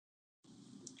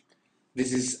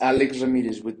This is Alex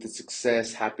Ramirez with the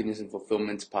Success, Happiness, and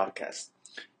Fulfillment podcast.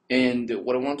 And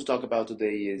what I want to talk about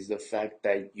today is the fact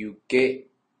that you get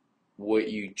what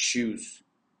you choose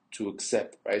to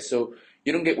accept, right? So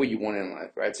you don't get what you want in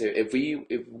life, right? So if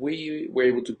we were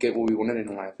able to get what we wanted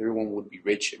in life, everyone would be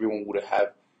rich, everyone would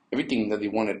have everything that they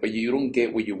wanted, but you don't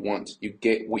get what you want. You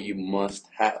get what you must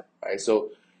have, right? So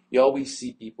you always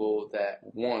see people that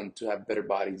want to have better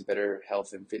bodies, better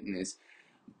health and fitness,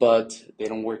 but they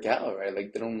don't work out, right?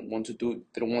 Like they don't want to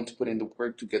put in the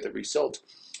work to get the result.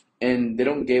 And they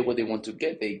don't get what they want to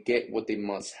get. They get what they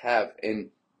must have. And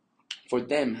for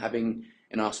them, having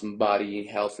an awesome body,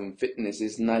 health, and fitness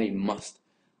is not a must,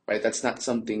 right? That's not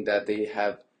something that they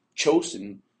have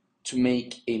chosen to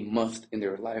make a must in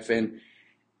their life. And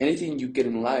anything you get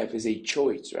in life is a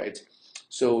choice, right?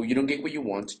 So you don't get what you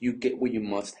want, you get what you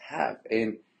must have.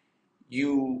 And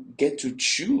you get to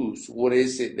choose what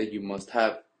is it that you must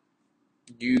have.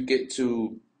 You get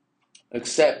to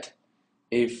accept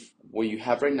if what you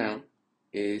have right now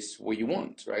is what you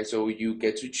want, right? So you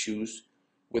get to choose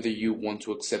whether you want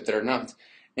to accept it or not.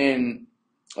 And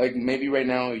like maybe right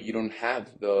now you don't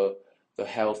have the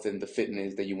health and the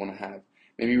fitness that you want to have.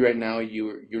 Maybe right now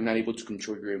you're not able to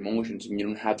control your emotions and you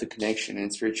don't have the connection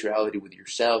and spirituality with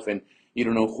yourself and you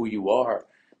don't know who you are.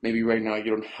 Maybe right now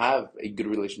you don't have a good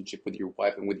relationship with your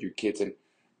wife and with your kids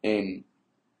and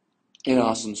an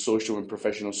awesome social and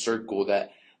professional circle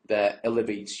that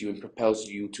elevates you and propels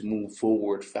you to move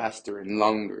forward faster and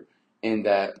longer and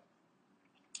that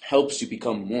helps you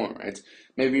become more, right?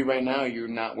 Maybe right now you're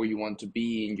not where you want to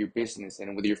be in your business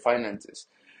and with your finances,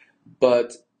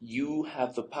 but you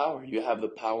have the power. You have the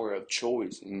power of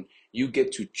choice and you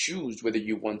get to choose whether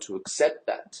you want to accept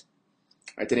that.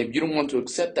 Right? And if you don't want to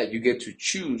accept that, you get to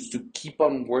choose to keep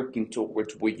on working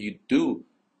towards what you do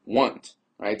want,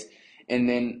 right? And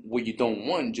then what you don't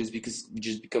want just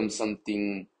becomes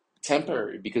something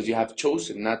temporary because you have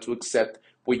chosen not to accept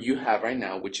what you have right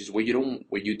now, which is what you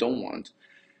don't want.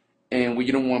 And what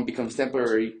you don't want becomes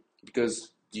temporary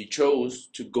because you chose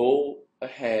to go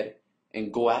ahead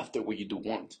and go after what you do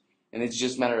want. And it's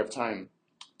just a matter of time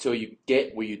till you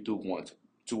get what you do want,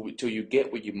 till you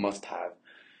get what you must have.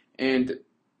 And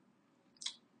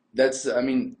this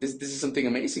is something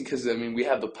amazing because we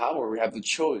have the power, we have the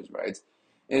choice, right?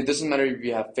 And it doesn't matter if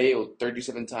you have failed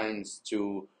 37 times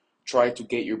to try to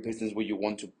get your business where you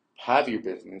want to have your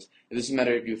business. It doesn't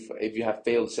matter if you have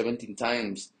failed 17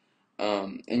 times,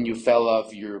 and you fell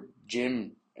off your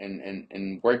gym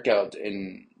and workout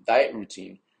and diet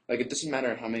routine. Like it doesn't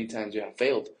matter how many times you have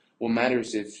failed. What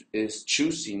matters is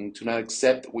choosing to not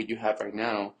accept what you have right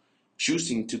now,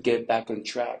 choosing to get back on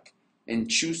track, and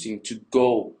choosing to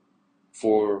go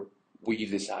for what you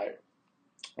desire,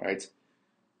 right?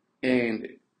 And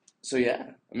so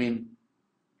yeah, it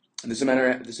doesn't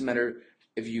matter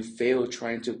if you fail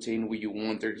trying to obtain what you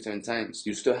want 37 times.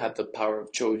 You still have the power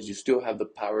of choice. You still have the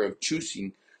power of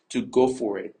choosing to go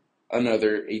for it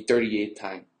another a 38th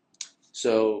time.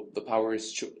 So the power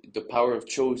of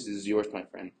choice is yours, my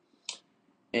friend.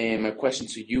 And my question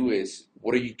to you is,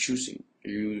 what are you choosing? Are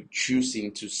you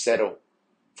choosing to settle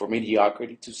for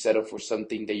mediocrity, to settle for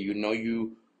something that you know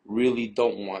you really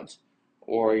don't want?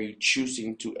 Or are you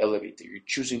choosing to elevate? Are you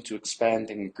choosing to expand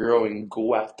and grow and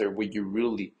go after what you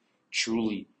really,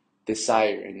 truly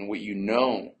desire and what you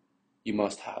know you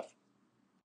must have?